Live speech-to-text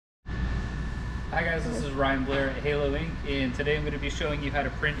Hi guys, this is Ryan Blair at Halo Inc. and today I'm going to be showing you how to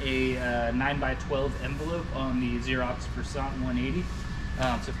print a 9x12 envelope on the Xerox Versant 180.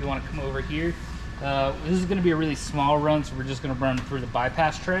 So if you want to come over here, this is going to be a really small run, so we're just going to run through the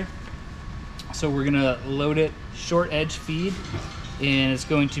bypass tray. So we're going to load it short edge feed, and it's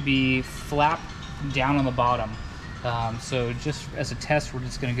going to be flap down on the bottom. So just as a test, we're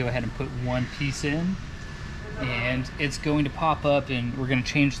just going to go ahead and put one piece in, and it's going to pop up, and we're going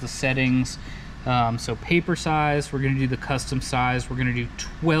to change the settings. So paper size, we're going to do the custom size. We're going to do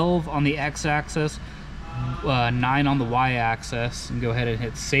 12 on the x-axis, 9 on the y-axis, and go ahead and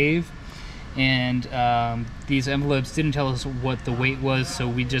hit save. And these envelopes didn't tell us what the weight was, so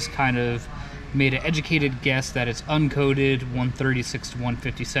we just kind of made an educated guess that it's uncoded 136 to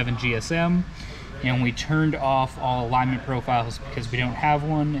 157 GSM. And we turned off all alignment profiles because we don't have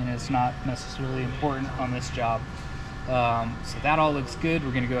one, and it's not necessarily important on this job. So that all looks good.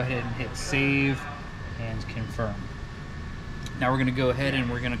 We're going to go ahead and hit save and confirm. Now we're going to go ahead and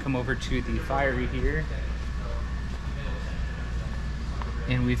we're going to come over to the Fiery here.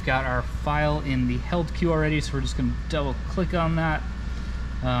 And we've got our file in the held queue already, so we're just going to double click on that.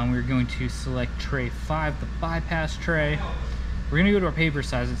 We're going to select tray 5, the bypass tray. We're going to go to our paper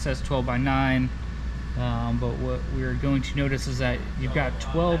size. It says 12 by 9. But what we're going to notice is that you've got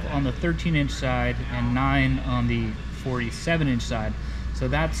 12 on the 13-inch side and 9 on the 47-inch side. So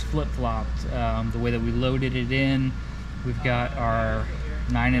that's flip-flopped. The way that we loaded it in, we've got our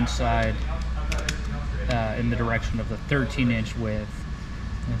 9-inch side in the direction of the 13-inch width.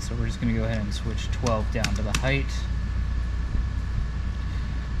 And so we're just going to go ahead and switch 12 down to the height.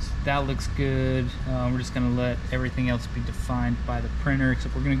 So that looks good. We're just going to let everything else be defined by the printer,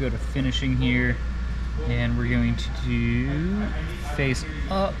 except we're going to go to finishing here. And we're going to do face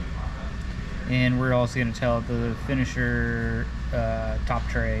up, and we're also going to tell the finisher top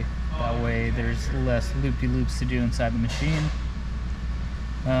tray. That way there's less loopy-loops to do inside the machine.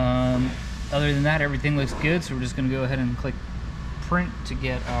 Other than that, everything looks good, so we're just going to go ahead and click print to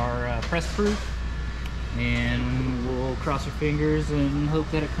get our press proof, and we'll cross our fingers and hope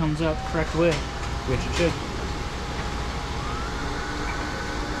that it comes out the correct way, which it should.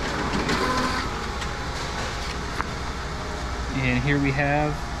 And here we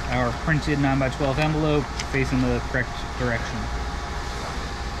have our printed 9x12 envelope facing the correct direction.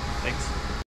 Thanks.